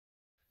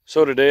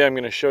So today I'm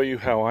going to show you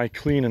how I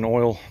clean and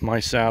oil my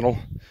saddle.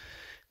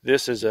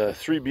 This is a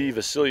 3B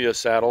Vasilia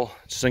saddle,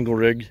 single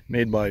rig,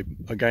 made by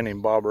a guy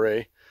named Bob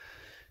Ray.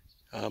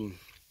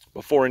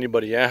 Before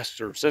anybody asks,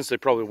 or since they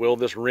probably will,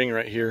 this ring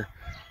right here,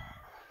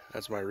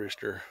 that's my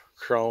rooster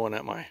crowing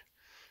at my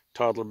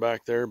toddler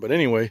back there. But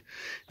anyway,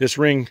 this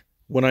ring,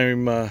 when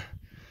I'm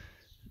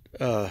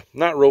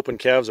not roping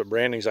calves at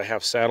brandings, I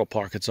have saddle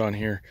pockets on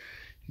here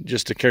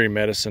just to carry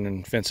medicine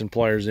and fencing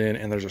pliers in,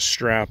 and there's a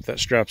strap that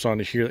straps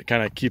onto here that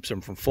kind of keeps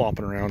them from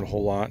flopping around a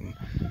whole lot. And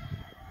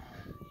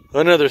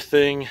another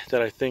thing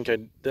that I think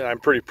that I'm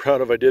pretty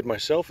proud of I did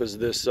myself is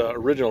this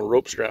original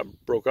rope strap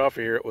broke off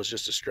of here. It was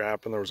just a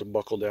strap and there was a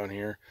buckle down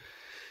here,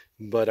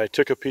 but I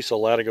took a piece of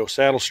Latigo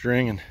saddle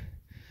string and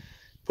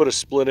put a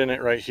split in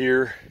it right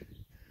here,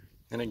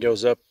 and it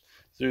goes up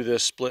through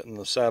this split in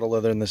the saddle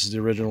leather, and this is the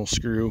original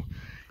screw.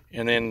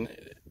 And then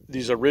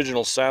these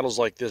original saddles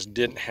like this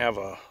didn't have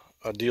a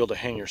deal to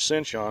hang your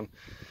cinch on,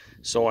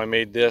 so I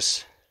made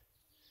this,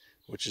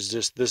 which is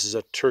this is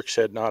a Turk's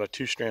head knot, a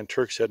 2-strand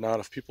Turk's head knot.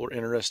 If people are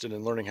interested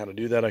in learning how to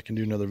do that, I can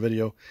do another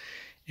video.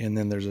 And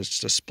then there's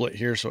just a split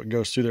here, so it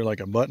goes through there like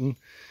a button,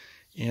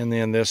 and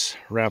then this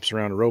wraps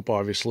around a rope,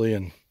 obviously,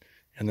 and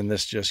then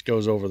this just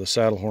goes over the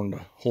saddle horn to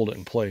hold it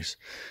in place.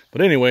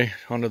 But anyway,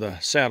 onto the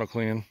saddle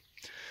cleaning.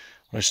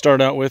 What I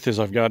start out with is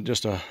I've got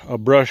just a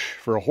brush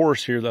for a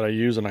horse here that I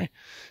use, and I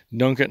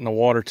dunk it in the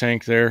water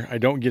tank there. I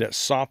don't get it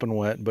sopping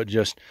wet, but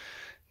just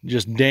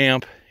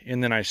damp,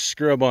 and then I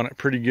scrub on it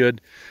pretty good.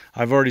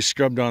 I've already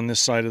scrubbed on this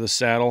side of the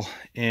saddle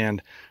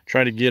and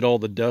try to get all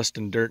the dust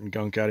and dirt and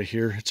gunk out of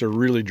here. It's a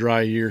really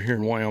dry year here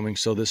in Wyoming,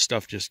 so this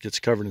stuff just gets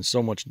covered in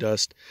so much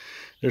dust.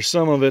 There's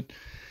some of it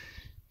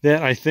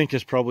that I think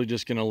is probably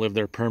just going to live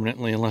there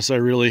permanently unless I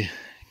really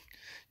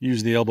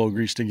use the elbow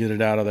grease to get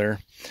it out of there.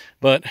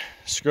 But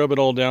scrub it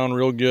all down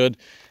real good.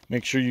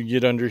 Make sure you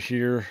get under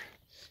here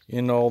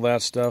into all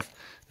that stuff.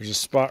 There's a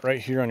spot right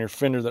here on your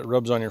fender that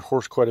rubs on your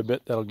horse quite a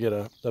bit. That'll get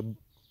a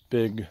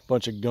big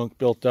bunch of gunk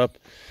built up.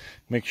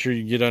 Make sure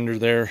you get under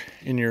there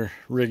in your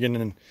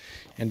rigging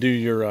and do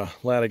your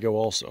Latigo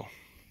also.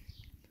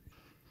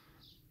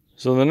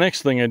 So the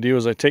next thing I do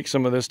is I take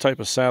some of this type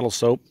of saddle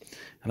soap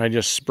and I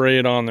just spray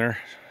it on there,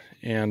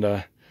 and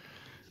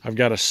I've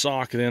got a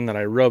sock then that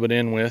I rub it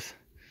in with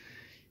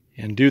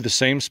and do the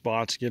same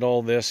spots. Get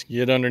all this,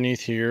 get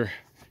underneath here,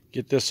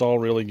 get this all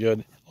really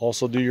good.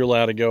 Also do your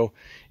Latigo,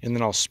 and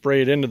then I'll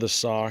spray it into the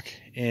sock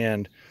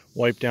and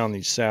wipe down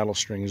these saddle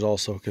strings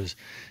also, because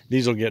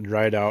these will get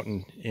dried out,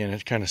 and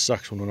it kind of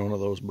sucks when one of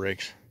those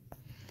breaks.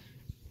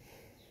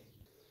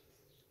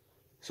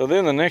 So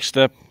then the next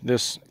step,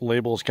 this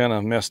label is kind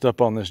of messed up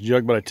on this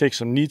jug, but I take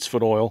some neat's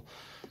foot oil,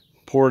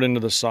 pour it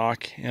into the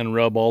sock, and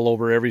rub all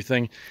over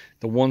everything.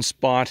 The one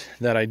spot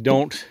that I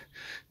don't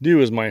do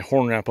is my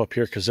horn wrap up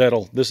here, because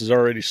this is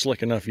already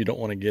slick enough. You don't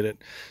want to get it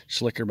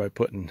slicker by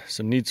putting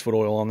some neat's foot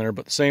oil on there.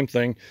 But the same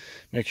thing,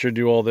 make sure to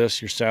do all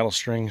this, your saddle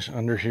strings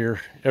under here,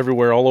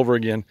 everywhere, all over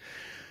again.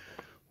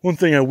 One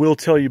thing I will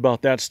tell you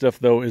about that stuff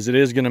though is it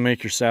is going to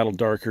make your saddle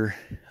darker,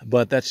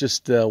 but that's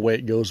just the way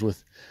it goes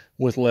with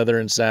leather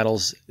and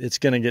saddles. It's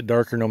going to get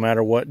darker no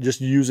matter what.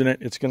 Just using it,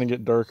 it's going to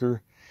get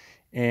darker,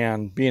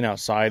 and being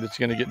outside, it's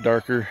going to get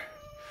darker.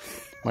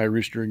 My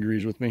rooster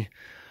agrees with me.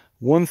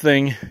 One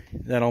thing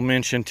that I'll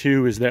mention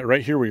too is that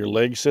right here where your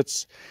leg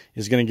sits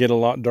is going to get a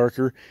lot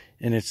darker,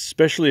 and it's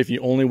especially if you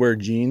only wear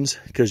jeans,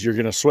 because you're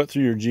going to sweat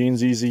through your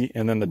jeans easy,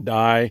 and then the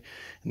dye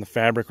and the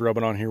fabric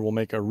rubbing on here will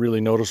make a really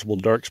noticeable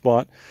dark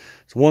spot.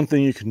 So one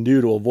thing you can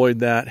do to avoid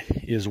that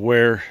is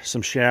wear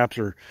some chaps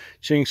or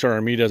chinks or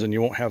armitas, and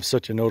you won't have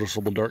such a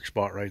noticeable dark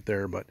spot right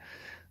there. But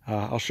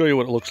I'll show you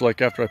what it looks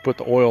like after I put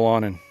the oil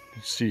on and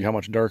see how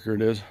much darker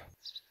it is.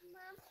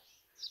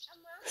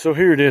 So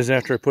here it is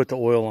after I put the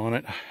oil on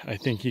it. I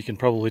think you can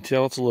probably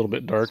tell it's a little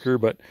bit darker,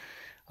 but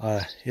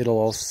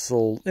it'll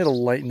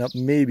lighten up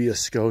maybe a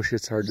skosh.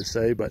 It's hard to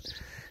say, but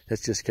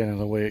that's just kind of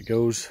the way it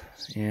goes.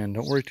 And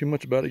don't worry too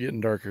much about it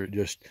getting darker. It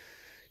just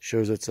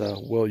shows it's a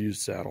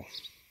well-used saddle.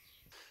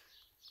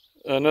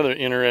 Another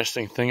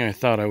interesting thing I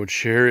thought I would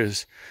share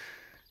is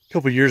a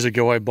couple years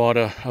ago I bought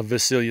a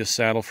Vasilia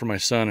saddle for my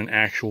son, an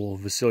actual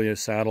Vasilia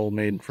saddle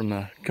made from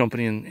the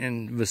company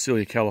in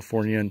Vasilia,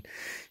 California. And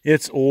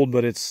it's old,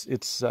 but it's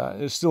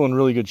still in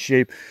really good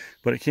shape.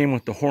 But it came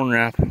with the horn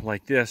wrap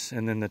like this,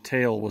 and then the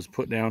tail was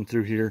put down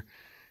through here,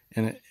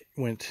 and it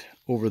went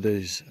over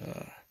these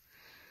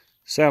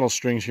saddle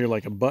strings here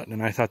like a button.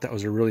 And I thought that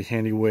was a really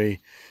handy way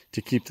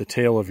to keep the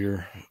tail of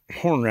your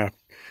horn wrap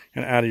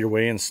and out of your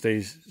way and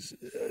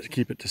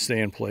keep it to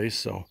stay in place.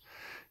 So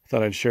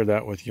thought I'd share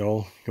that with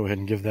y'all. Go ahead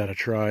and give that a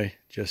try.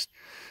 Just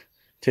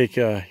take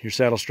your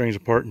saddle strings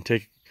apart and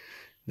take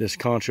this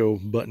concho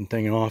button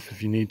thing off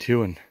if you need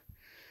to, and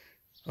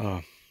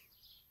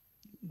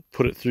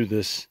put it through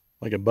this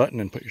like a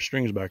button and put your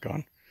strings back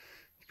on.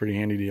 It's a pretty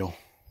handy deal.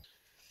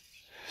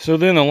 So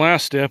then the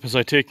last step is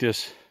I take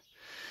this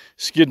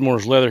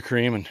Skidmore's leather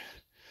cream and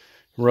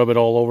rub it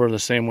all over the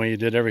same way you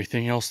did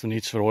everything else, the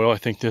neat's foot oil. I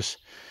think this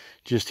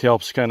just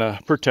helps kind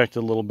of protect it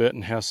a little bit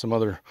and has some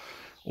other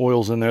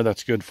oils in there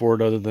that's good for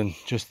it other than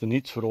just the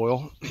neat's foot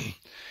oil.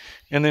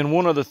 And then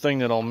one other thing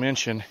that I'll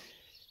mention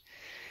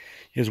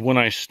is when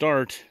I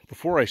start,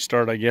 before I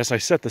start, I guess, I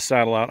set the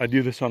saddle out. I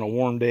do this on a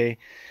warm day,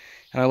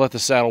 and I let the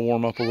saddle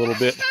warm up a little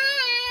bit.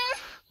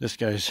 This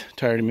guy's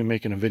tired of me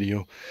making a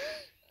video.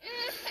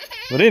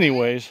 But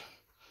anyways,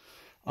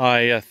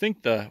 I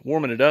think the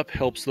warming it up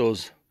helps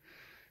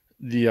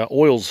the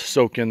oils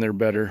soak in there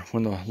better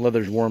when the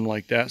leather's warm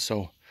like that.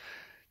 So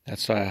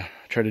that's I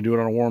try to do it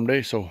on a warm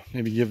day. So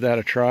maybe give that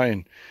a try,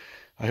 and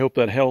I hope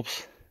that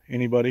helps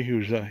anybody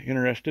who's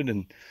interested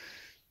in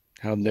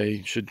how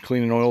they should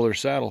clean and oil their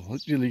saddle.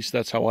 At least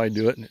that's how I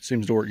do it, and it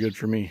seems to work good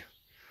for me.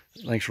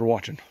 Thanks for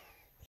watching.